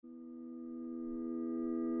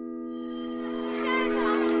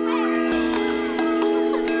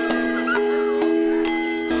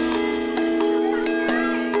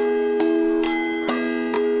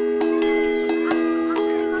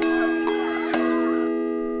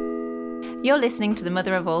You're listening to the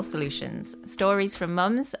Mother of All Solutions, stories from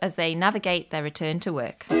mums as they navigate their return to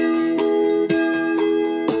work.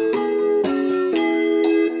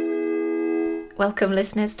 Welcome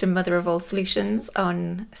listeners to Mother of All Solutions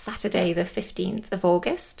on Saturday the 15th of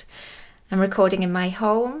August. I'm recording in my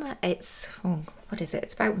home. It's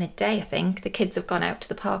about midday, I think. The kids have gone out to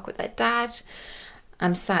the park with their dad.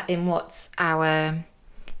 I'm sat in what's our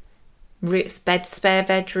spare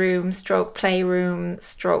bedroom, stroke playroom,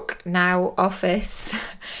 stroke now office,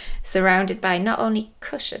 surrounded by not only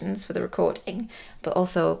cushions for the recording, but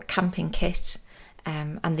also camping kit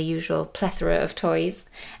and the usual plethora of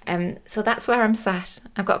toys. So that's where I'm sat.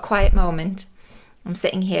 I've got a quiet moment. I'm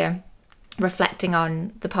sitting here reflecting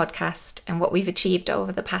on the podcast and what we've achieved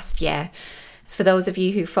over the past year. So for those of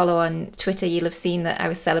you who follow on Twitter, you'll have seen that I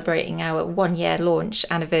was celebrating our 1 year launch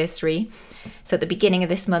anniversary. So at the beginning of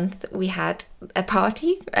this month, we had a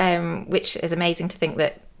party, which is amazing to think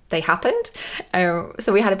that they happened.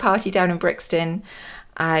 So we had a party down in Brixton.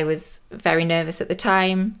 I was very nervous at the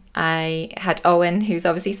time. I had Owen, who's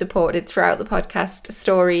obviously supported throughout the podcast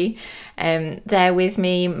story, there with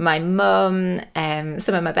me, my mum,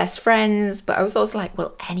 some of my best friends. But I was also like,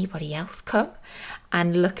 will anybody else come?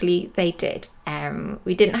 And luckily they did.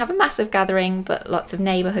 We didn't have a massive gathering, but lots of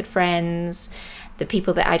neighbourhood friends, the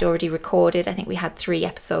people that I'd already recorded. I think we had 3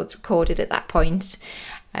 episodes recorded at that point.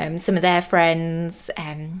 Some of their friends,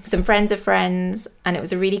 some friends of friends, and it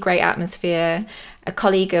was a really great atmosphere. A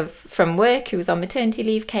colleague from work who was on maternity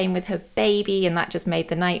leave came with her baby, and that just made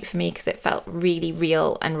the night for me because it felt really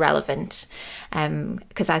real and relevant.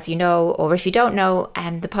 Because as you know, or if you don't know,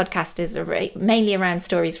 the podcast is mainly around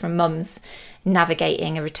stories from mums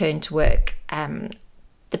navigating a return to work.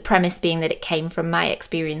 The premise being that it came from my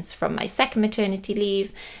experience from my second maternity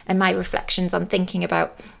leave and my reflections on thinking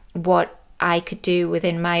about what I could do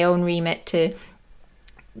within my own remit to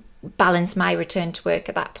balance my return to work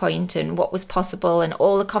at that point and what was possible, and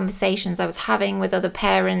all the conversations I was having with other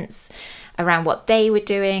parents around what they were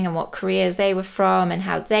doing and what careers they were from and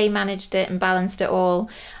how they managed it and balanced it all.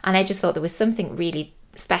 And I just thought there was something really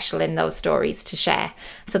special in those stories to share.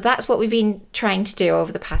 So that's what we've been trying to do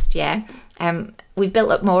over the past year. We've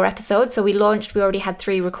built up more episodes. So we already had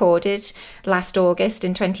 3 recorded last August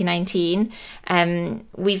in 2019.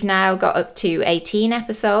 We've now got up to 18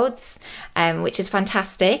 episodes, which is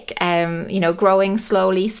fantastic. Growing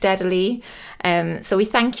slowly, steadily. So we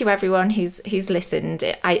thank you everyone who's listened.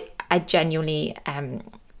 I genuinely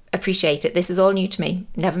appreciate it. This is all new to me.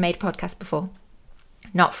 Never made a podcast before.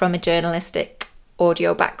 Not from a journalistic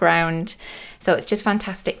audio background. So it's just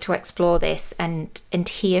fantastic to explore this and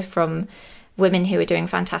hear from women who are doing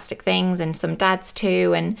fantastic things, and some dads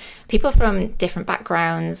too, and people from different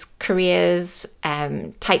backgrounds, careers,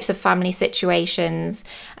 types of family situations,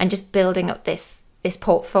 and just building up this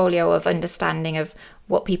portfolio of understanding of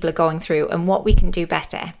what people are going through and what we can do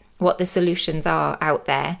better, what the solutions are out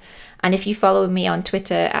there. And if you follow me on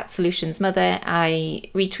Twitter @SolutionsMother, I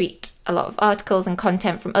retweet a lot of articles and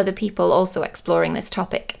content from other people also exploring this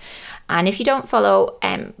topic. And if you don't follow,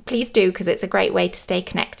 please do, because it's a great way to stay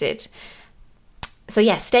connected. So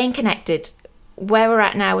yeah, staying connected. Where we're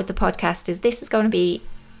at now with the podcast is this is going to be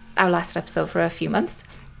our last episode for a few months.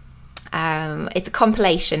 It's a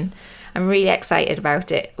compilation. I'm really excited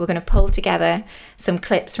about it. We're going to pull together some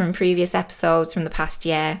clips from previous episodes from the past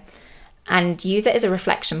year and use it as a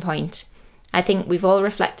reflection point. I think we've all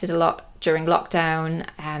reflected a lot during lockdown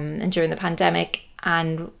and during the pandemic,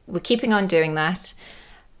 and we're keeping on doing that.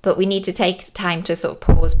 But we need to take time to sort of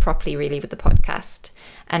pause properly, really, with the podcast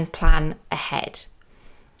and plan ahead.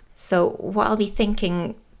 So what I'll be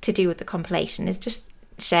thinking to do with the compilation is just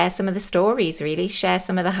share some of the stories, really, share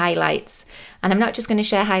some of the highlights. And I'm not just going to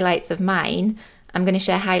share highlights of mine. I'm going to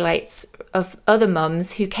share highlights of other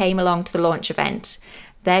mums who came along to the launch event.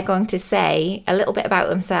 They're going to say a little bit about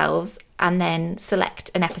themselves and then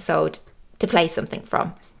select an episode to play something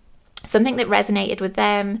from. Something that resonated with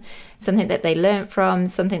them, something that they learnt from,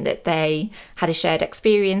 something that they had a shared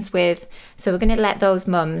experience with. So we're going to let those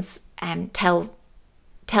mums tell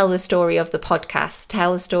the story of the podcast,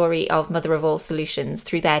 tell the story of Mother of All Solutions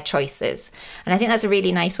through their choices. And I think that's a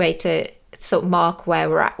really nice way to sort of mark where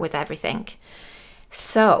we're at with everything.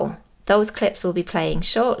 So those clips will be playing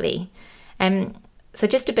shortly. So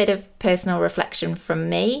just a bit of personal reflection from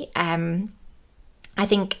me. I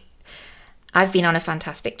think I've been on a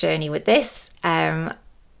fantastic journey with this.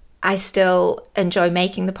 I still enjoy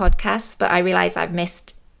making the podcast, but I realise I've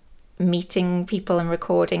missed meeting people and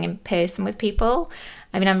recording in person with people.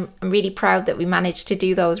 I mean, I'm really proud that we managed to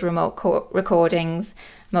do those remote recordings,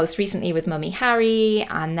 most recently with Mummy Harry,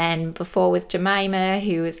 and then before with Jemima,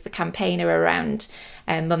 who is the campaigner around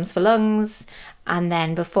Mums for Lungs, and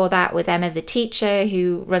then before that with Emma the teacher,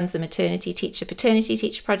 who runs the maternity teacher paternity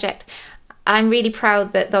teacher project. I'm really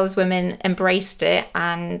proud that those women embraced it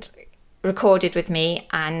and recorded with me,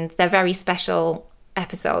 and they're very special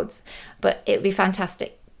episodes, but it would be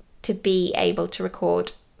fantastic to be able to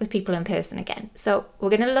record with people in person again. So we're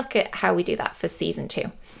going to look at how we do that for season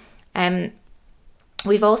 2.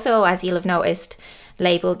 We've also, as you'll have noticed,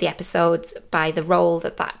 labelled the episodes by the role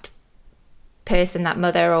that person, that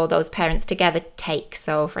mother or those parents together take.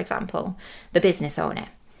 So, for example, the business owner,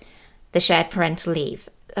 the shared parental leave.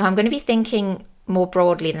 I'm going to be thinking more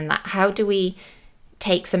broadly than that. How do we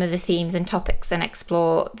take some of the themes and topics and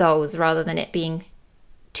explore those rather than it being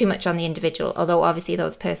too much on the individual, although obviously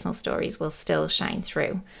those personal stories will still shine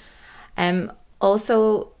through.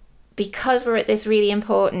 Also, because we're at this really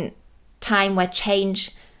important time where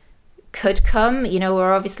change could come,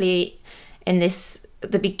 we're obviously in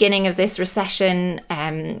the beginning of this recession,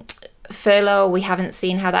 furlough. We haven't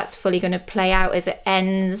seen how that's fully going to play out as it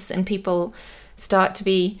ends and people start to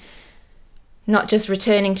be not just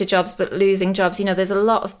returning to jobs but losing jobs. There's a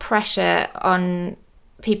lot of pressure on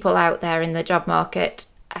people out there in the job market,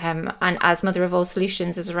 and as Mother of All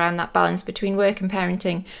Solutions is around that balance between work and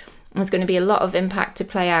parenting, there's going to be a lot of impact to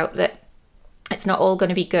play out that it's not all going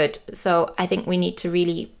to be good. So I think we need to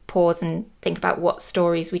really pause and think about what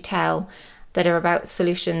stories we tell that are about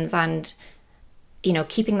solutions and,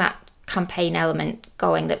 keeping that campaign element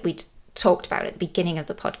going that we talked about at the beginning of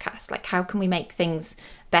the podcast. Like, how can we make things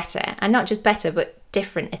better? And not just better, but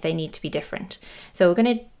different if they need to be different. So we're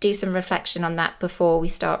going to do some reflection on that before we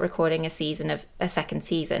start recording a second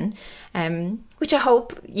season, which I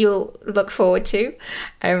hope you'll look forward to.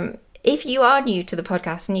 If you are new to the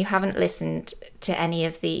podcast and you haven't listened to any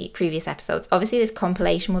of the previous episodes, obviously this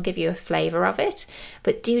compilation will give you a flavour of it,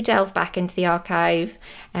 but do delve back into the archive.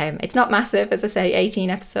 It's not massive, as I say, 18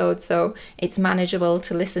 episodes, so it's manageable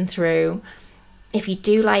to listen through. If you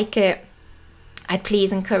do like it, I'd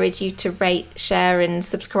please encourage you to rate, share and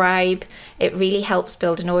subscribe. It really helps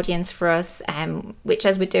build an audience for us, which,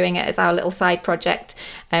 as we're doing it as our little side project,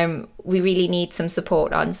 we really need some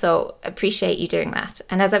support on. So appreciate you doing that.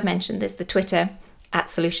 And as I've mentioned, there's the Twitter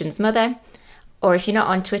 @SolutionsMother. Or if you're not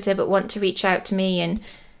on Twitter but want to reach out to me and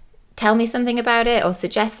tell me something about it or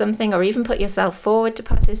suggest something or even put yourself forward to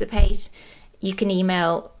participate, you can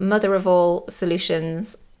email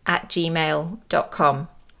motherofallsolutions@gmail.com.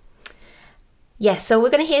 Yes, so we're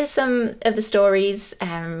going to hear some of the stories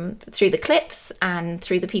through the clips and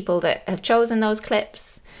through the people that have chosen those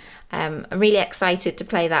clips. I'm really excited to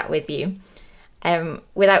play that with you.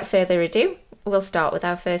 Without further ado, we'll start with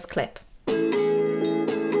our first clip.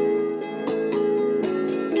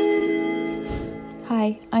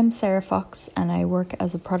 Hi, I'm Sarah Fox and I work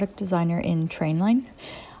as a product designer in Trainline.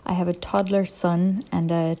 I have a toddler son and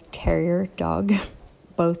a terrier dog,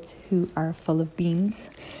 both who are full of beans.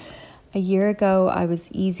 A year ago, I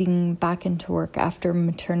was easing back into work after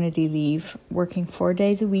maternity leave, working 4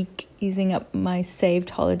 days a week, using up my saved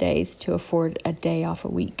holidays to afford a day off a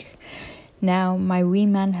week. Now, my wee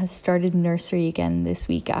man has started nursery again this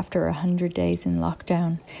week after 100 days in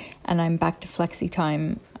lockdown, and I'm back to flexi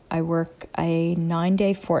time. I work a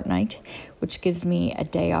 9-day fortnight, which gives me a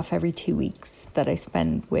day off every 2 weeks that I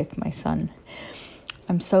spend with my son.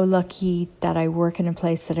 I'm so lucky that I work in a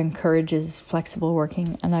place that encourages flexible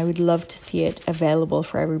working, and I would love to see it available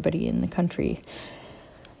for everybody in the country.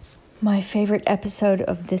 My favourite episode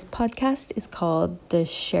of this podcast is called The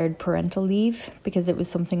Shared Parental Leave, because it was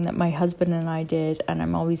something that my husband and I did, and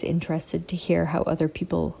I'm always interested to hear how other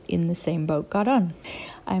people in the same boat got on.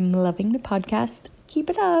 I'm loving the podcast. Keep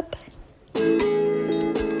it up.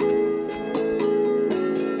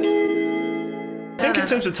 I think in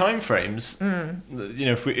terms of timeframes,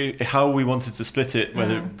 how we wanted to split it,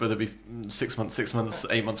 whether it be 6 months, 8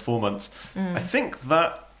 months, 4 months, I think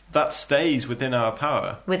that stays within our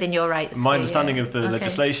power. Within your rights. My understanding of the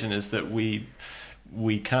legislation is that we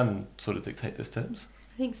can sort of dictate those terms.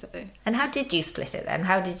 I think so. And how did you split it then?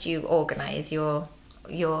 How did you organise your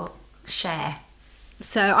share?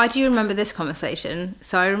 So I do remember this conversation.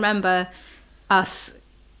 So I remember us.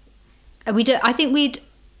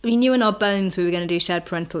 We knew in our bones we were going to do shared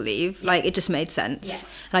parental leave. Like, it just made sense. Yes.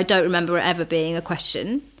 And I don't remember it ever being a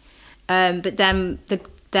question. But then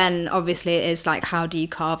obviously it is like, how do you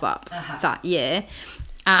carve up that year?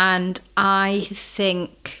 And I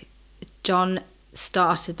think John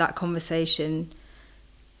started that conversation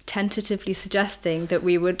tentatively suggesting that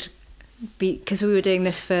we would because we were doing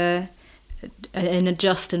this for in a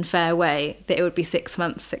just and fair way, that it would be 6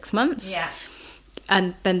 months. Yeah.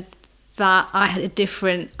 And then that I had a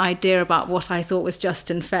different idea about what I thought was just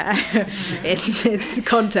and fair in this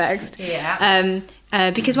context. Yeah.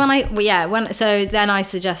 Because so then I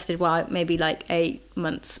suggested, well, maybe like 8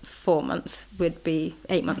 months, 4 months would be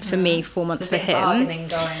 8 months for me, 4 months for him. Bargaining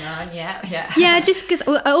going on, yeah. Yeah, just because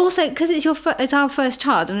it's our first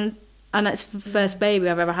child and it's the first baby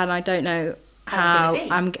I've ever had, and I don't know how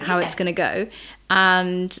it's going to go.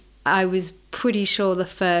 And I was pretty sure the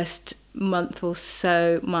first month or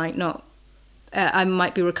so might not. I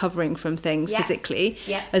might be recovering from things physically,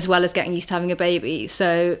 as well as getting used to having a baby.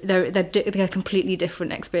 So they're completely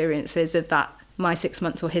different experiences of that, my 6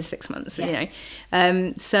 months or his 6 months. You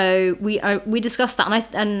know, so we discussed that,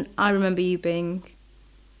 and I remember you being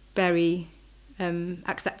very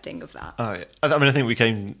accepting of that. Oh, yeah. I mean, I think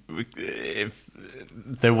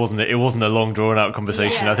it wasn't a long drawn out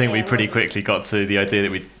conversation. I think we pretty quickly got to the idea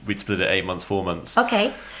that we'd split it 8 months, 4 months.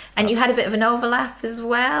 Okay. And you had a bit of an overlap as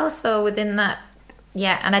well, so within that,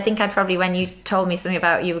 and I think when you told me something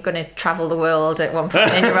about you were going to travel the world at one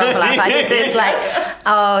point in your overlap, I did this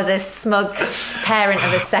the smug parent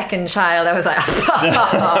of a second child. I was like,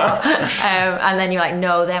 and then you're like,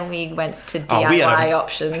 no. Then we went to DIY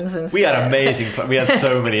options, and we had we had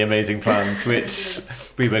so many amazing plans, which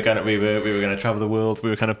we were going to travel the world. We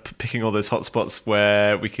were kind of picking all those hotspots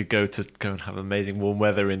where we could go and have amazing warm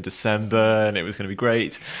weather in December, and it was going to be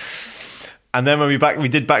great. And then when we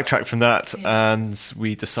did backtrack from that, and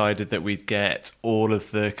we decided that we'd get all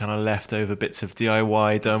of the kind of leftover bits of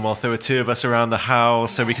DIY done whilst there were two of us around the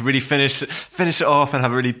house, so we could really finish it off and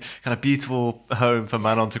have a really kind of beautiful home for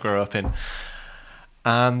Manon to grow up in.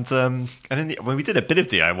 And then when we did a bit of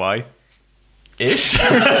DIY-ish.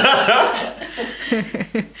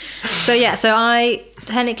 So I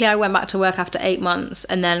went back to work after 8 months,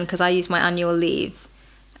 and then because I used my annual leave,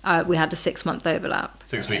 we had a 6 month overlap.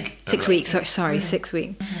 6 week. 6 weeks. Sorry, 6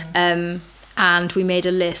 weeks. And we made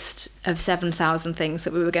a list of 7,000 things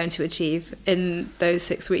that we were going to achieve in those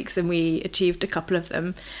 6 weeks, and we achieved a couple of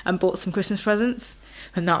them and bought some Christmas presents,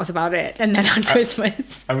 and that was about it. And then on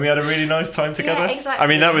Christmas, and we had a really nice time together. Yeah, exactly. I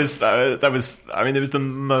mean, that was. I mean, it was the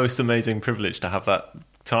most amazing privilege to have that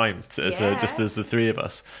time just as the three of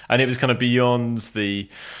us, and it was kind of beyond the.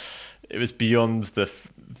 It was beyond the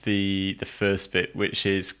first bit, which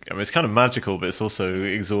is, I mean, it's kind of magical, but it's also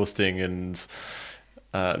exhausting, and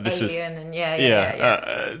this was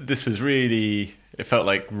this was really, it felt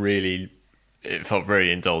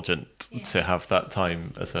very indulgent to have that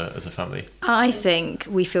time as a family. I think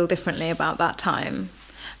we feel differently about that time,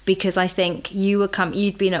 because I think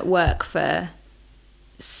you'd been at work for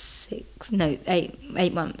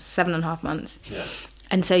 8 months, 7.5 months,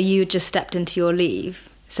 and so you just stepped into your leave.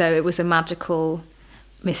 So it was a magical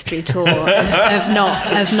mystery tour of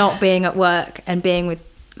not being at work and being with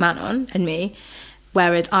Manon and me,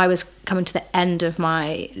 whereas I was coming to the end of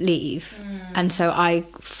my leave, and so I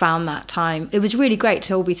found that time. It was really great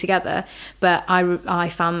to all be together, but I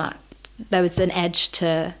found that there was an edge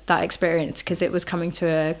to that experience because it was coming to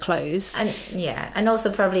a close. And also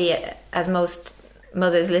probably, as most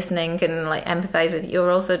mothers listening can empathise with,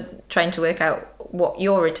 you're also trying to work out what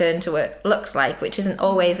your return to work looks like, which isn't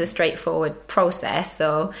always a straightforward process.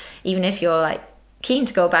 So even if you're keen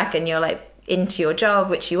to go back and you're into your job,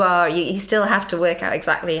 which you are, you still have to work out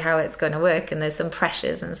exactly how it's going to work, and there's some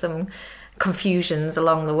pressures and some confusions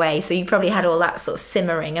along the way. So you probably had all that sort of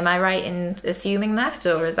simmering. Am I right in assuming that,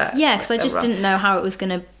 or is that? Yeah, because I just didn't know how it was going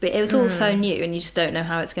to be. It was all so new, and you just don't know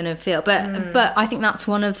how it's going to feel. But I think that's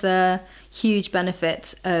one of the huge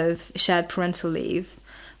benefits of shared parental leave,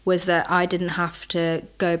 was that I didn't have to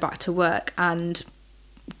go back to work and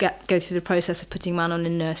go through the process of putting Manon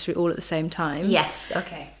in nursery all at the same time. Yes,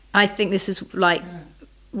 okay. I think this is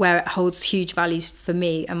where it holds huge value for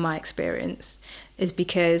me and my experience, is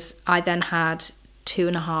because I then had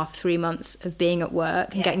 2.5, 3 months of being at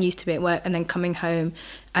work and getting used to being at work, and then coming home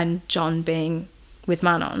and John being with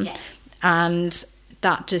Manon. Yeah. And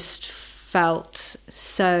that just felt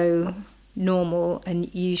so normal and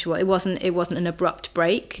usual. It wasn't an abrupt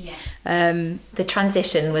break. Yes. The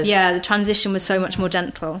transition was so much more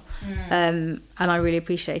gentle, and I really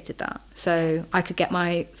appreciated that. So I could get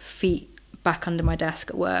my feet back under my desk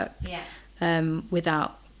at work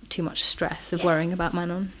without too much stress of worrying about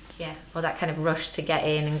Manon. Yeah, or that kind of rush to get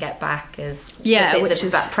in and get back, as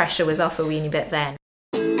that pressure was off a weeny bit then.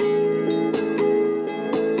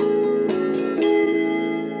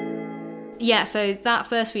 Yeah, so that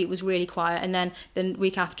first week was really quiet, and then the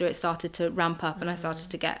week after it started to ramp up, and I started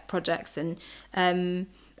to get projects, and then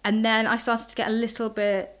I started to get a little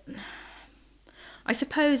bit I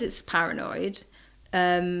suppose it's paranoid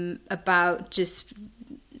about just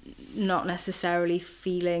not necessarily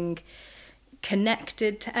feeling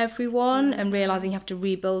connected to everyone and realizing you have to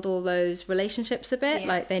rebuild all those relationships a bit.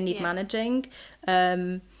 Like they need managing.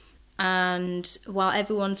 And while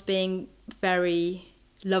everyone's being very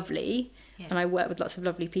lovely, and I work with lots of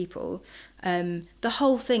lovely people, the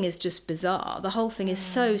whole thing is just bizarre. The whole thing is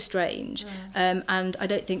so strange. And I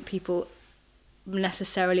don't think people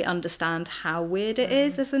necessarily understand how weird it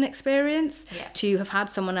is as an experience to have had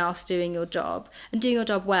someone else doing your job and doing your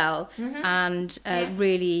job well and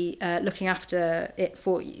really looking after it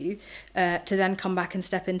for you, to then come back and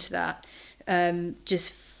step into that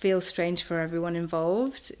just feels strange for everyone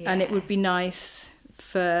involved. And it would be nice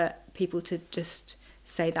for people to just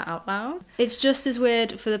say that out loud. It's just as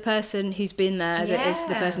weird for the person who's been there as it is for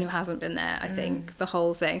the person who hasn't been there, I think, the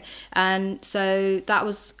whole thing. And so that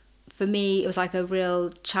was, for me, it was like a real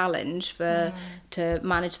challenge to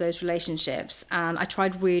manage those relationships. And I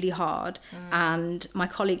tried really hard, and my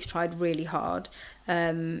colleagues tried really hard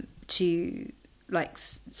to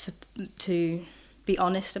to be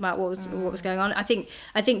honest about what was going on. I think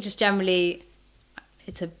just generally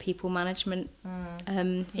it's a people management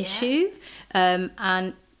issue,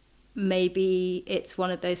 and maybe it's one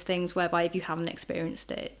of those things whereby if you haven't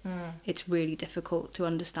experienced it, it's really difficult to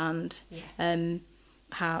understand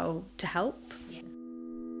how to help.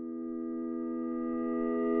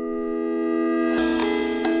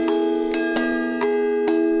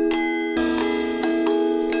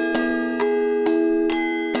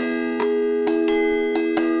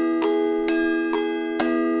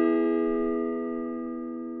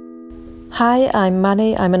 Hi, I'm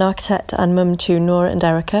Manny. I'm an architect and mum to Nora and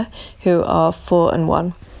Erica, who are 4 and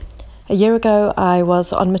 1. A year ago, I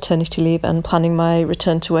was on maternity leave and planning my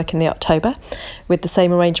return to work in the October, with the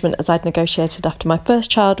same arrangement as I'd negotiated after my first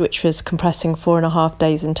child, which was compressing 4.5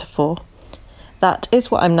 days into 4. That is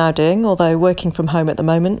what I'm now doing, although working from home at the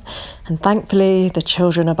moment, and thankfully the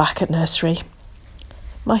children are back at nursery.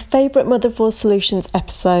 My favourite Motherfore Solutions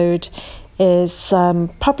episode is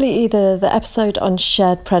probably either the episode on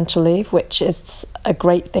shared parental leave, which is a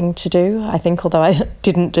great thing to do, I think, although I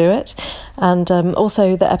didn't do it, and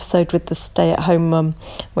also the episode with the stay-at-home mum,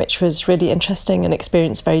 which was really interesting and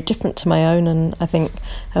experience very different to my own, and I think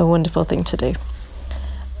a wonderful thing to do.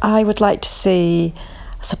 I would like to see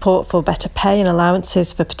support for better pay and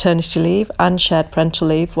allowances for paternity leave and shared parental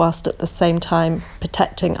leave, whilst at the same time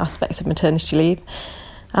protecting aspects of maternity leave.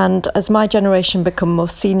 And as my generation become more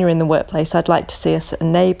senior in the workplace, I'd like to see us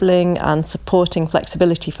enabling and supporting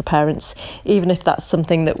flexibility for parents, even if that's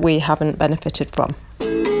something that we haven't benefited from.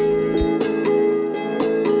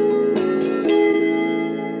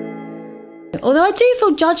 Although I do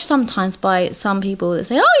feel judged sometimes by some people that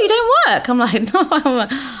say, "Oh, you don't work." I'm like, "No,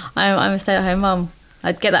 I'm a stay-at-home mum."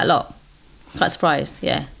 I get that a lot. Quite surprised,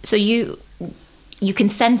 yeah. So you can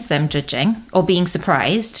sense them judging or being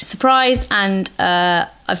surprised. And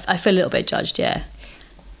I feel a little bit judged, yeah.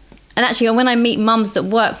 And actually, when I meet mums that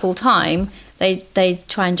work full time, they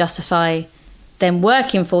try and justify them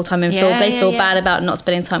working full time and they feel bad about not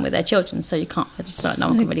spending time with their children. So you can't. I just feel like no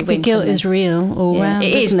one can really win. The guilt is real all around.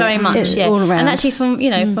 It is very much, it's all around. And actually,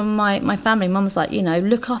 from my family, mum's like,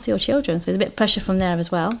 look after your children. So there's a bit of pressure from there as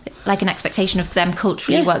well. Like an expectation of them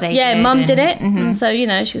culturally, what they did. Yeah, mum did it. And so,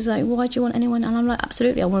 she's like, why do you want anyone? And I'm like,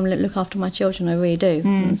 absolutely, I want to look after my children. I really do.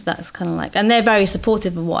 And so that's kind of like, and they're very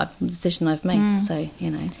supportive of the decision I've made. So,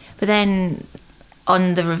 But then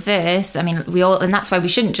on the reverse, I mean, and that's why we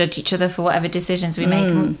shouldn't judge each other for whatever decisions we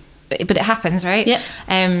make. But it happens, right? Yep.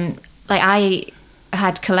 Like I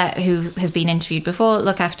had Colette, who has been interviewed before,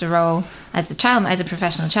 look after Ro as a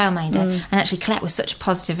professional childminder, and actually Colette was such a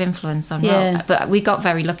positive influence on Ro. But we got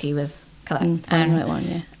very lucky with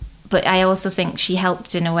Colette. But I also think she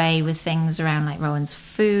helped in a way with things around like Rowan's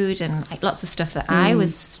food and like lots of stuff that I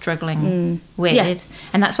was struggling with. Yeah.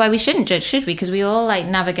 And that's why we shouldn't judge, should we? Because we all like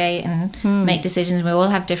navigate and make decisions. We all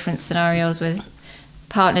have different scenarios with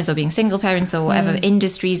partners or being single parents or whatever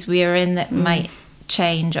industries we are in that might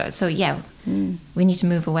change. So we need to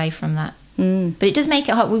move away from that. But it does make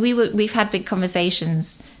it hard. We've had big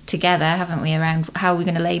conversations together, haven't we, around how we're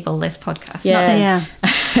going to label this podcast.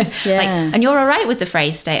 And you're all right with the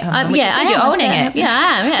phrase stay at home, which is good. You're owning it. Yeah,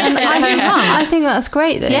 I am. I think that's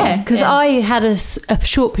great though, because I had a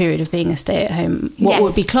short period of being a stay at home,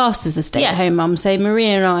 would be classed as a stay at home mum. So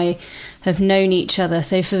Maria and I have known each other.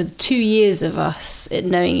 So for 2 years of us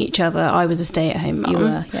knowing each other, I was a stay at home mum. You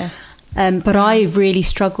were, but I really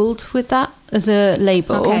struggled with that as a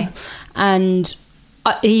label. Okay. And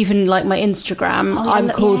even like my Instagram, I'm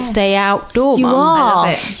called Stay Outdoor You Mum. are. I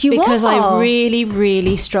love it. Because I really,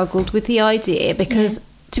 really struggled with the idea because...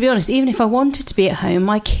 To be honest, even if I wanted to be at home,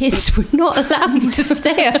 my kids would not allow me to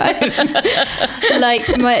stay at home. Like,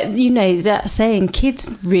 that saying, kids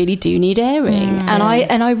really do need airing. And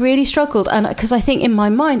I really struggled. And because I think in my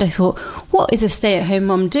mind, I thought, what is a stay-at-home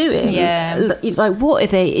mum doing? Yeah. Like, what are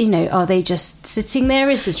they, are they just sitting there?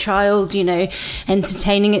 Is the child,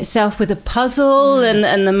 entertaining itself with a puzzle?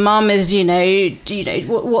 And the mum is,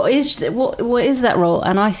 what is that role?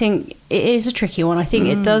 And I think it is a tricky one. I think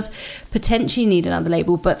it does potentially need another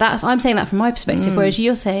label, but I'm saying that from my perspective, whereas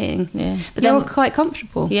you're saying, but you're quite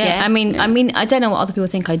comfortable. Yeah. I mean, I don't know what other people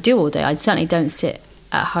think I do all day. I certainly don't sit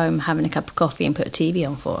at home having a cup of coffee and put a TV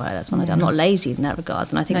on for her. That's what I do. I'm not lazy in that regards,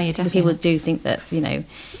 and I think people do think that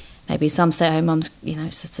maybe some stay-at-home mums,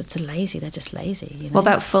 it's lazy. They're just lazy. What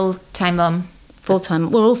about full-time mum?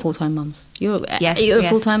 Full-time. We're all full-time mums. You're a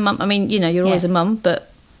full-time mum. I mean, you're always a mum, but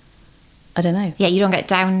I don't know. Yeah, you don't get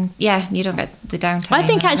you don't get the downtime. I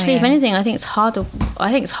think actually, if anything, I think it's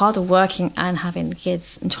harder working and having the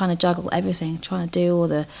kids and trying to juggle everything, trying to do all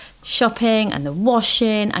the shopping and the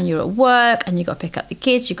washing, and you're at work and you've got to pick up the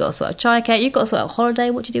kids, you've got to sort of childcare, you've got to sort of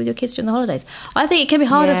holiday. What do you do with your kids during the holidays? I think it can be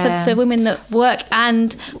harder for women that work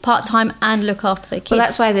and part-time and look after their kids. Well,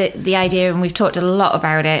 that's why the idea, and we've talked a lot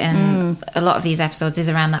about it, and a lot of these episodes is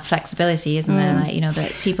around that flexibility, isn't there? Like,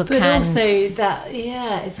 that people but can... also that,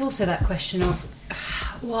 it's also that question of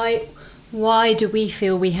why do we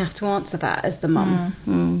feel we have to answer that as the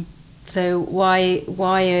mum? So why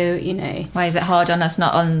why is it hard on us,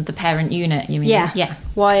 not on the parent unit, you mean? Yeah.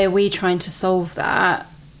 Why are we trying to solve that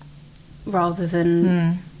rather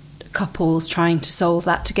than couples trying to solve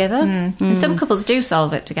that together? And some couples do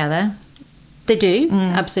solve it together. They do,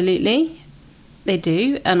 absolutely. They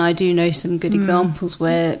do, and I do know some good examples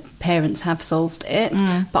where parents have solved it.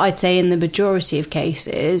 But I'd say in the majority of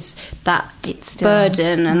cases, that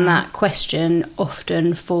burden and that question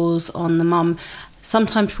often falls on the mum.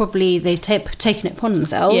 Sometimes probably they've taken it upon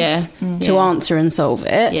themselves to answer and solve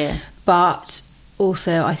it. Yeah. But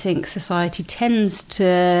also I think society tends to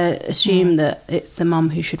assume that it's the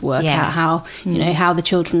mum who should work out how, how the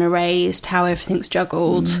children are raised, how everything's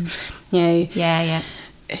juggled,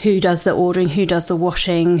 who does the ordering, who does the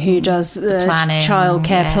washing, who does the planning,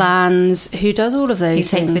 childcare plans, who does all of those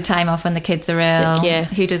Who takes the time off when the kids are ill,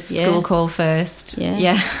 who does school call first.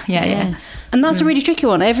 Yeah. And that's a really tricky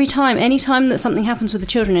one. Any time that something happens with the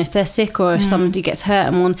children, if they're sick or if somebody gets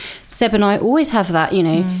hurt, and Seb and I always have that,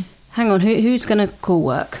 hang on, who's going to call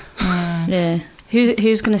work?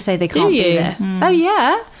 Who's going to say they can't be there? Oh,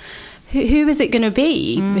 yeah. Who is it going to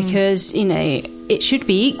be? Because, it should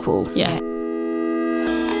be equal. Yeah.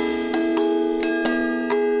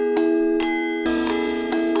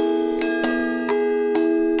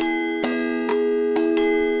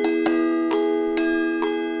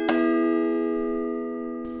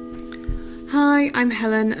 Hi, I'm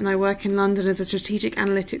Helen and I work in London as a strategic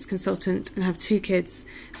analytics consultant and have 2 kids,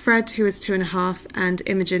 Fred, who is 2.5, and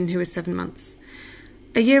Imogen, who is 7 months.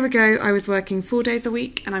 A year ago, I was working 4 days a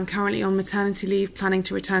week and I'm currently on maternity leave, planning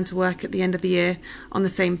to return to work at the end of the year on the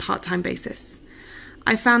same part-time basis.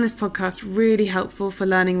 I found this podcast really helpful for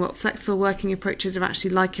learning what flexible working approaches are actually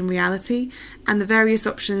like in reality and the various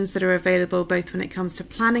options that are available both when it comes to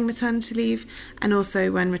planning maternity leave and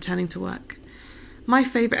also when returning to work. My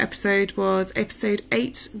favourite episode was episode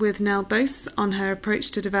 8 with Nell Bose on her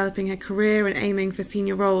approach to developing her career and aiming for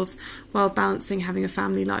senior roles while balancing having a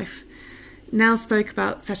family life. Nell spoke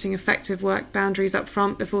about setting effective work boundaries up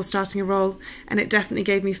front before starting a role, and it definitely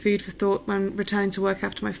gave me food for thought when returning to work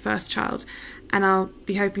after my first child, and I'll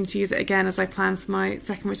be hoping to use it again as I plan for my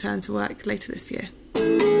second return to work later this year.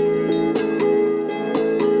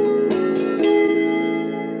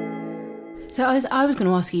 So I was going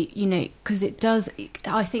to ask you, because it does,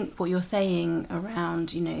 I think what you're saying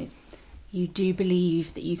around, you do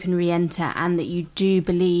believe that you can re-enter and that you do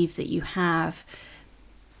believe that you have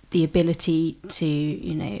the ability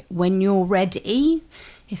to, when you're ready,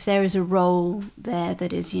 if there is a role there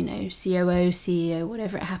that is, COO, CEO,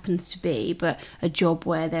 whatever it happens to be, but a job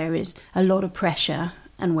where there is a lot of pressure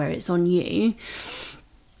and where it's on you,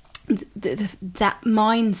 that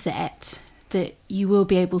mindset that you will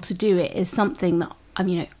be able to do it is something that,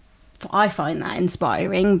 I find that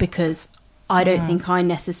inspiring because I don't think I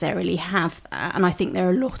necessarily have that. And I think there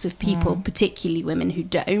are a lot of people, particularly women, who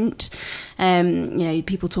don't.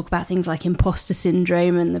 People talk about things like imposter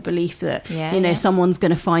syndrome and the belief that, someone's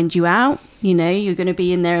going to find you out. You know, you're going to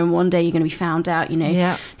be in there and one day you're going to be found out, you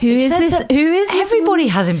know, who Who is this? Everybody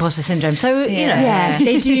has imposter syndrome. So, you know. Yeah,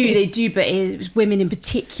 they do. But women in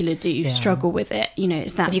particular do struggle with it. You know,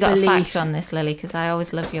 it's that Have you got a fact on this, Lily? Because I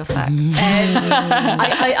always love your facts.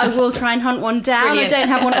 I will try and hunt one down. Brilliant. I don't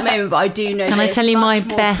have one at the moment, but I do know. Can I tell you my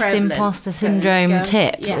best prevalent. imposter syndrome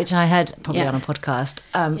tip, which I heard probably on a podcast,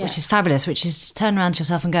 which is fabulous, which is to turn around to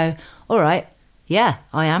yourself and go, all right, yeah,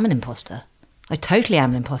 I am an imposter. I totally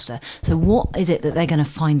am an imposter. So what is it that they're going to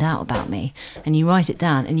find out about me? And you write it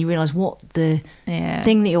down and you realise what the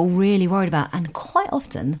thing that you're really worried about. And quite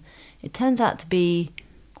often it turns out to be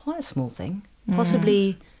quite a small thing,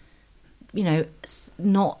 possibly, you know,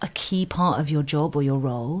 not a key part of your job or your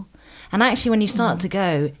role. And actually when you start to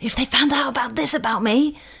go, if they found out about this about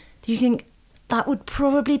me, do you think that would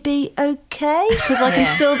probably be okay? Because I can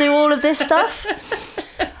still do all of this stuff.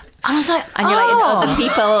 And I was like, and you're like, other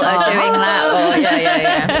people are doing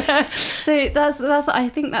that. Or So that's. I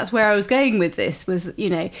think that's where I was going with this. Was,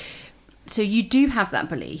 you know, so you do have that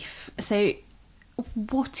belief. So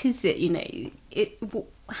what is it? You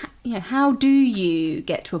know, how do you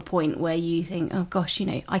get to a point where you think, oh gosh, you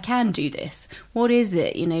know, I can do this? What is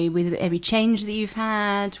it? You know, with every change that you've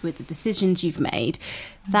had, with the decisions you've made,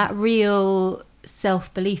 that real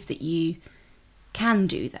self-belief that you can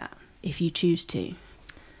do that if you choose to.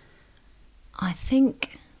 I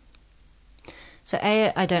think so.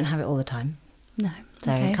 I don't have it all the time. No,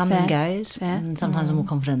 so it comes and goes, and sometimes I'm more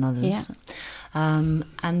confident than others.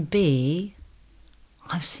 And B,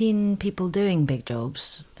 I've seen people doing big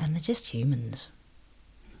jobs, and they're just humans.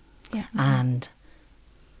 Yeah, and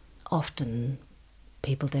often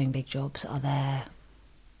people doing big jobs are there,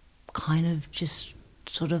 kind of just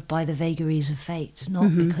sort of by the vagaries of fate,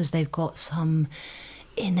 not because they've got some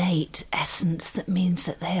innate essence that means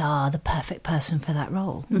that they are the perfect person for that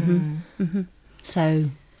role. So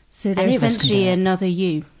they're essentially another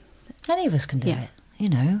you. Any of us can do it, you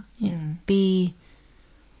know. Be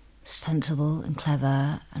sensible and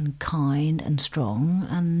clever and kind and strong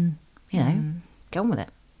and, you know, get on with it.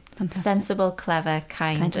 Fantastic. Sensible, clever,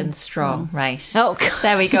 kind and strong. Right. Oh, God.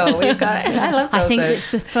 There we go. We've got it. I love those. I think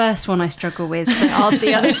it's the first one I struggle with. But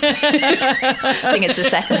the other. I think it's the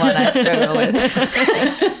second one I struggle with.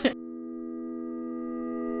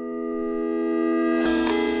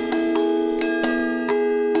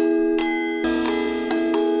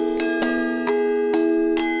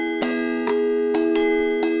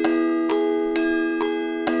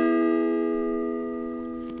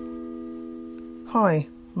 Hi,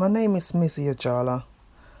 my name is Mizzy Ajala.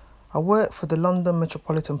 I work for the London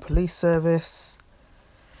Metropolitan Police Service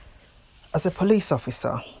as a police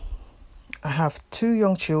officer. I have 2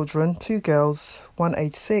 young children, 2 girls, one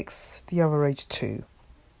age 6, the other age 2.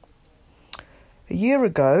 A year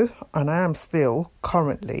ago, and I am still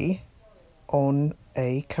currently on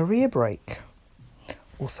a career break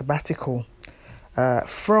or sabbatical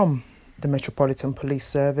from the Metropolitan Police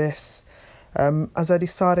Service, as I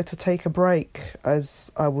decided to take a break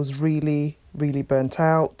as I was really, really burnt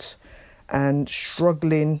out and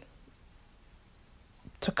struggling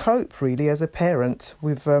to cope really as a parent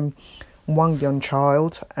with one young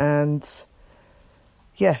child and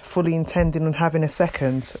fully intending on having a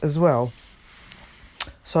second as well.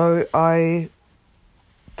 So I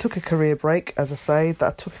took a career break, as I say, that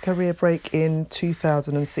I took a career break in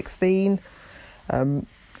 2016 and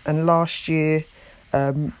last year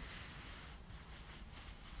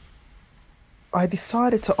I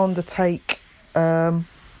decided to undertake some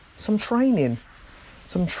training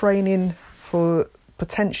for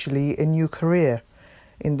potentially a new career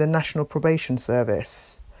in the National Probation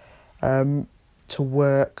Service, to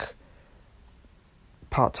work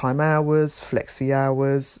part-time hours, flexi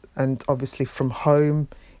hours, and obviously from home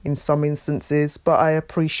in some instances. But I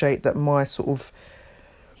appreciate that my sort of,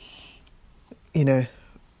 you know,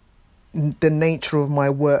 the nature of my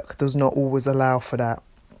work does not always allow for that.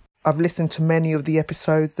 I've listened to many of the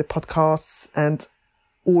episodes, the podcasts, and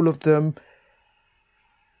all of them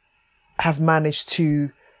have managed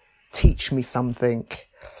to teach me something.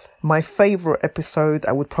 My favourite episode,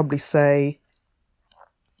 I would probably say,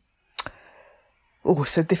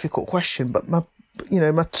 it's a difficult question, but my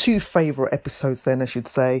 2 favourite episodes then, I should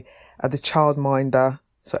say, are the Childminder,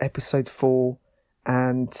 so episode 4,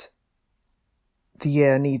 and the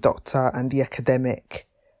A&E Doctor and the Academic,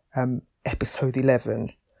 episode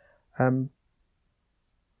 11.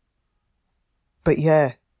 But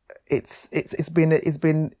yeah, it's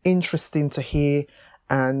been interesting to hear,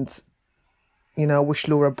 and I wish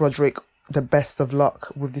Laura Broderick the best of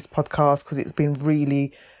luck with this podcast, because it's been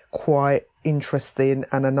really quite interesting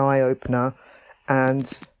and an eye opener,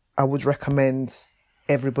 and I would recommend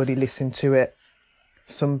everybody listen to it.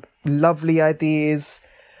 Some lovely ideas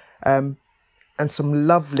and some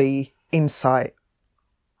lovely insight.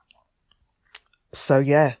 So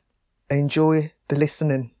yeah, enjoy the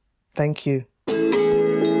listening. Thank you.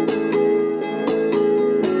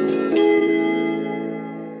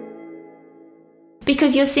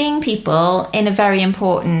 Because you're seeing people in a very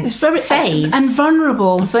important phase. And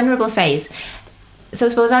vulnerable phase. So I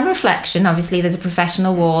suppose on reflection, obviously there's a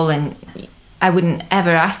professional wall, and I wouldn't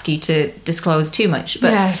ever ask you to disclose too much,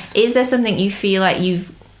 but yes. Is there something you feel like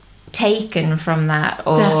you've taken from that,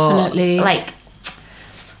 or definitely, like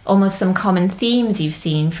almost some common themes you've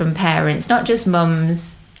seen from parents, not just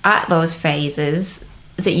mums, at those phases,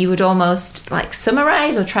 that you would almost like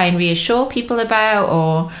summarize or try and reassure people about?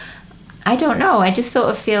 Or I don't know, I just sort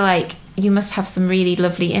of feel like you must have some really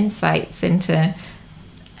lovely insights into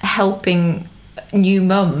helping new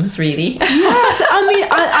mums, really. Yes, I mean,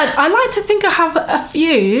 I like to think I have a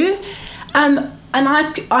few, and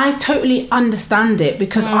I totally understand it,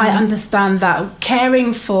 because I understand that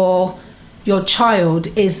caring for your child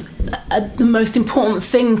is the most important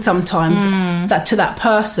thing sometimes that to that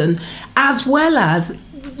person, as well as,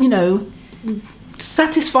 you know,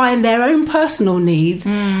 satisfying their own personal needs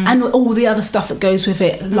and all the other stuff that goes with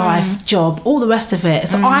it, life, job, all the rest of it.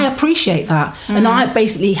 So I appreciate that. And I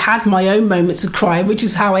basically had my own moments of crying, which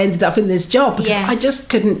is how I ended up in this job, because I just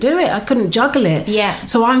couldn't do it. I couldn't juggle it.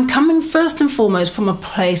 So I'm coming first and foremost from a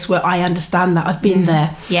place where I understand that. I've been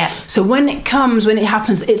there. So when it happens,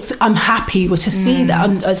 I'm happy to see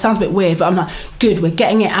that. It sounds a bit weird, but I'm like, good, we're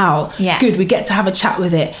getting it out. Good, we get to have a chat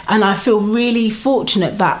with it. And I feel really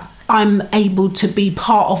fortunate that I'm able to be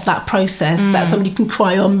part of that process, that somebody can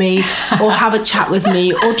cry on me or have a chat with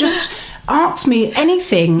me or just ask me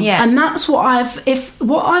anything. And that's what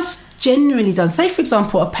I've genuinely done. Say, for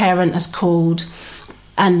example, a parent has called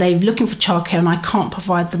and they're looking for childcare and I can't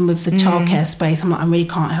provide them with the childcare space. I'm like, I really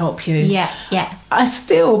can't help you. I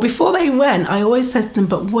still, before they went, I always said to them,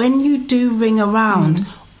 but when you do ring around,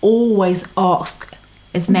 always ask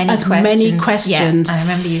as many questions. I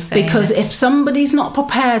remember you saying because this. If somebody's not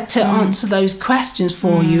prepared to answer those questions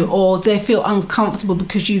for you, or they feel uncomfortable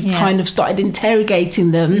because you've kind of started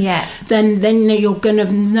interrogating them, then you're going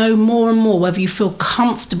to know more and more whether you feel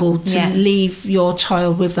comfortable to leave your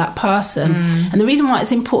child with that person. And the reason why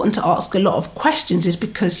it's important to ask a lot of questions is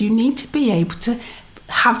because you need to be able to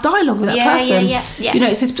have dialogue with that person. You know,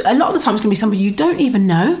 it's just, a lot of the time it's going to be somebody you don't even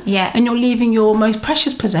know, and you're leaving your most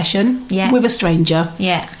precious possession with a stranger.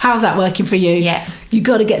 How's that working for you? You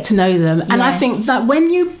got to get to know them. And I think that when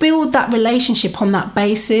you build that relationship on that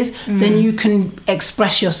basis, then you can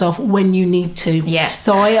express yourself when you need to.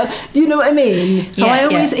 So you know what I mean? So I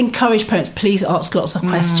always encourage parents, please ask lots of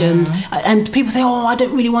questions. And people say, oh, I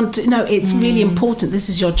don't really want to. No, it's really important. This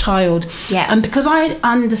is your child. And because I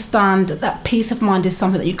understand that peace of mind is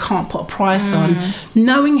something that you can't put a price on,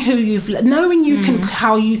 knowing how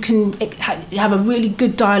you can have a really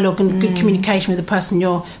good dialogue and good communication with the person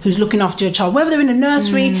who's looking after your child, whether they're in a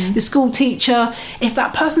nursery, the school teacher, if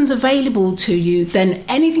that person's available to you, then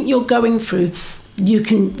anything you're going through,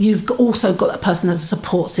 you've also got that person as a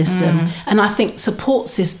support system. And I think support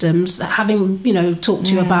systems, having talked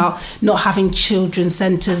to you about not having children's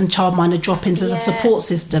centres and childminder drop-ins as a support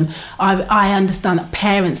system, I understand that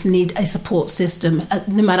parents need a support system,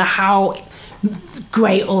 no matter how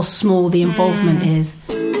great or small the involvement is.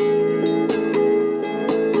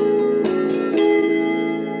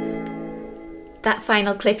 That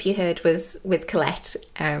final clip you heard was with Colette,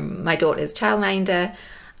 my daughter's childminder.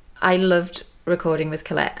 I loved recording with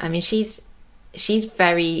Colette. I mean, she's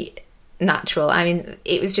very natural. I mean,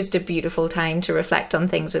 it was just a beautiful time to reflect on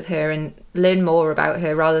things with her and learn more about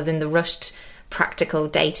her rather than the rushed, practical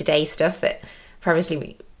day-to-day stuff that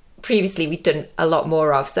previously we'd done a lot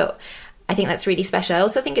more of. So I think that's really special. I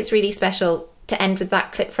also think it's really special to end with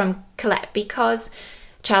that clip from Colette, because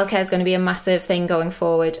childcare is going to be a massive thing going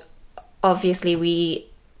forward. Obviously, we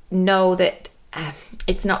know that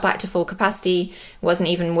it's not back to full capacity, wasn't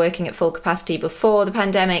even working at full capacity before the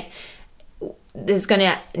pandemic. There's going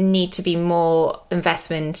to need to be more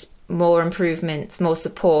investment, more improvements, more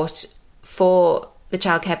support for the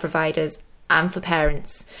childcare providers and for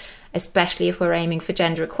parents, especially if we're aiming for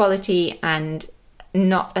gender equality and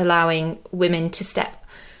not allowing women to step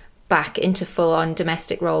back into full-on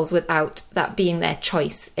domestic roles without that being their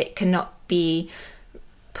choice. It cannot be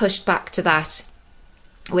pushed back to that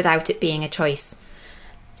without it being a choice.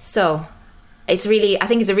 So I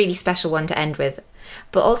think it's a really special one to end with.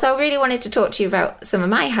 But also I really wanted to talk to you about some of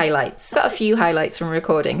my highlights. I've got a few highlights from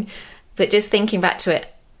recording, but just thinking back to it,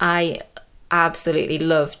 I absolutely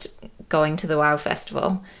loved going to the WOW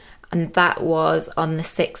Festival. And that was on the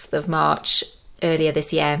 6th of March earlier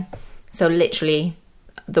this year. So literally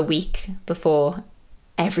the week before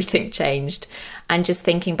everything changed. And just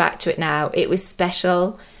thinking back to it now, it was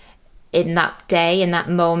special in that day, in that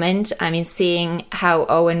moment. I mean, seeing how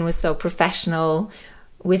Owen was so professional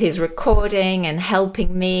with his recording and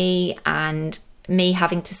helping me, and me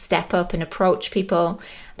having to step up and approach people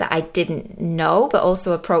that I didn't know, but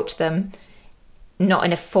also approach them not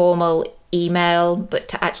in a formal email, but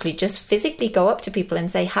to actually just physically go up to people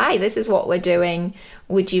and say, hi, this is what we're doing.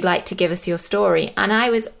 Would you like to give us your story? And I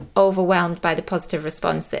was overwhelmed by the positive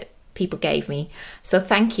response that people gave me. So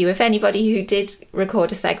thank you. If anybody who did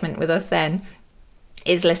record a segment with us then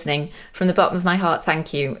is listening, from the bottom of my heart,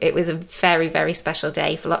 thank you. It was a very, very special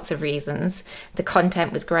day for lots of reasons. The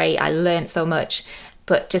content was great. I learned so much,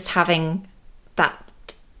 but just having that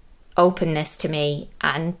openness to me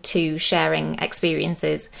and to sharing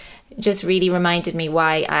experiences just really reminded me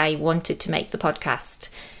why I wanted to make the podcast.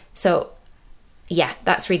 So yeah,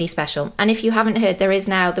 that's really special. And if you haven't heard, there is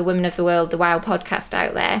now the Women of the World, the WOW podcast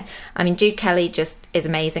out there. I mean, Jude Kelly just is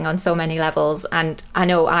amazing on so many levels. And I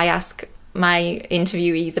know I ask my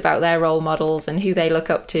interviewees about their role models and who they look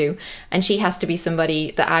up to. And she has to be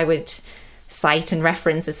somebody that I would cite and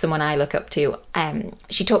reference as someone I look up to.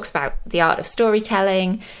 She talks about the art of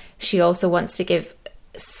storytelling. She also wants to give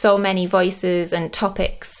so many voices and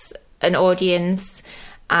topics, an audience,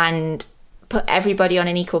 and put everybody on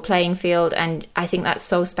an equal playing field. And I think that's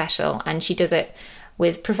so special. And she does it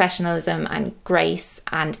with professionalism and grace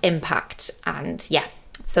and impact. And yeah,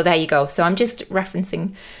 so there you go. So I'm just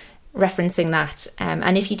referencing that.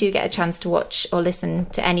 And if you do get a chance to watch or listen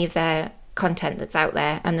to any of their content that's out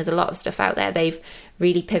there, and there's a lot of stuff out there, they've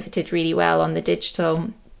really pivoted really well on the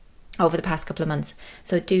digital over the past couple of months.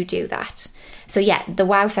 So do that. So yeah, the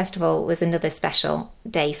WOW Festival was another special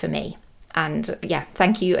day for me. And yeah,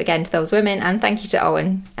 thank you again to those women, and thank you to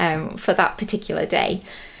Owen for that particular day.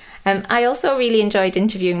 I also really enjoyed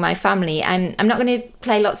interviewing my family. I'm not going to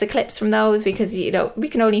play lots of clips from those because, you know, we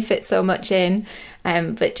can only fit so much in.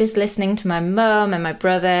 But just listening to my mum and my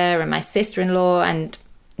brother and my sister-in-law and,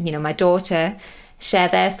 you know, my daughter share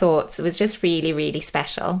their thoughts, it was just really, really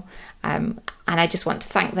special. And I just want to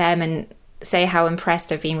thank them and say how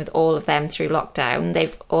impressed I've been with all of them through lockdown.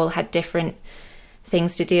 They've all had different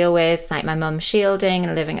things to deal with, like my mum shielding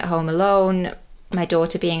and living at home alone, my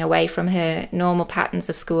daughter being away from her normal patterns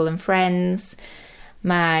of school and friends,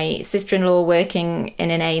 my sister-in-law working in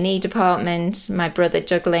an A&E department, my brother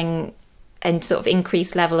juggling and sort of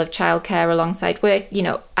increased level of childcare alongside work. You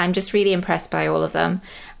know, I'm just really impressed by all of them.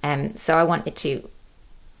 So I wanted to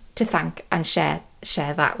thank and share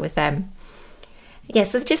that with them. Yeah,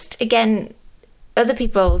 so just again, other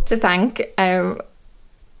people to thank.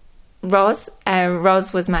 Roz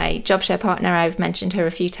was my job share partner. I've mentioned her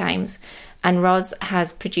a few times, and Roz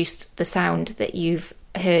has produced the sound that you've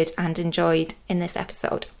heard and enjoyed in this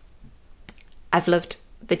episode. I've loved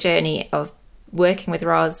the journey of working with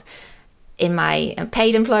Roz in my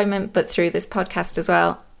paid employment, but through this podcast as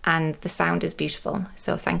well, and the sound is beautiful.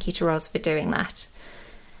 So thank you to Roz for doing that.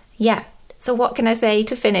 Yeah, so what can I say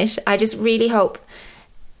to finish? I just really hope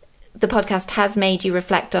the podcast has made you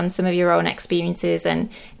reflect on some of your own experiences and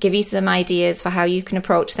give you some ideas for how you can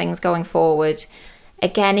approach things going forward.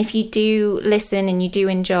 Again, if you do listen and you do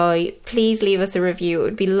enjoy, please leave us a review. It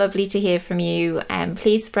would be lovely to hear from you.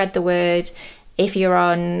 Please spread the word. If you're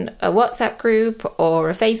on a WhatsApp group or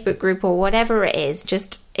a Facebook group or whatever it is,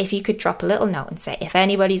 just if you could drop a little note and say, if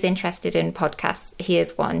anybody's interested in podcasts,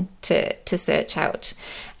 here's one to search out.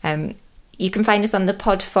 You can find us on the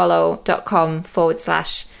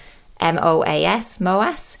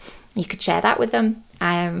podfollow.com/MOAS. You could share that with them.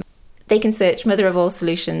 They can search Mother of All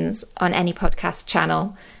Solutions on any podcast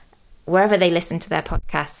channel, wherever they listen to their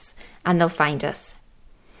podcasts, and they'll find us.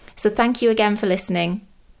 So thank you again for listening.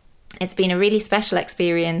 It's been a really special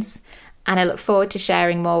experience, and I look forward to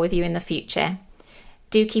sharing more with you in the future.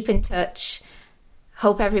 Do keep in touch.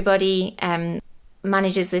 Hope everybody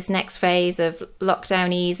manages this next phase of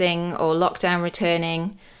lockdown easing or lockdown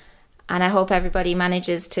returning. And I hope everybody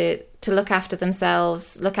manages to look after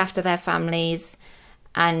themselves, look after their families,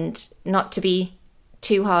 and not to be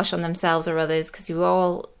too harsh on themselves or others, because we're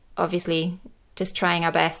all obviously just trying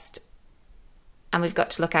our best, and we've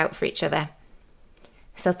got to look out for each other.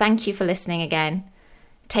 So thank you for listening again.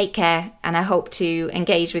 Take care, and I hope to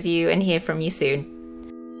engage with you and hear from you soon.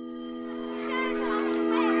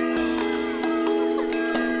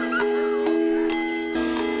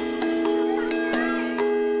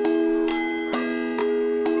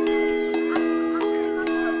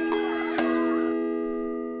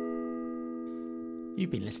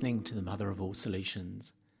 You've been listening to the Mother of All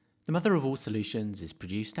Solutions. The Mother of All Solutions is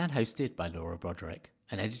produced and hosted by Laura Broderick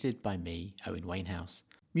and edited by me, Owen Wainhouse.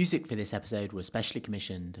 Music for this episode was specially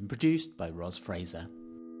commissioned and produced by Ros Fraser.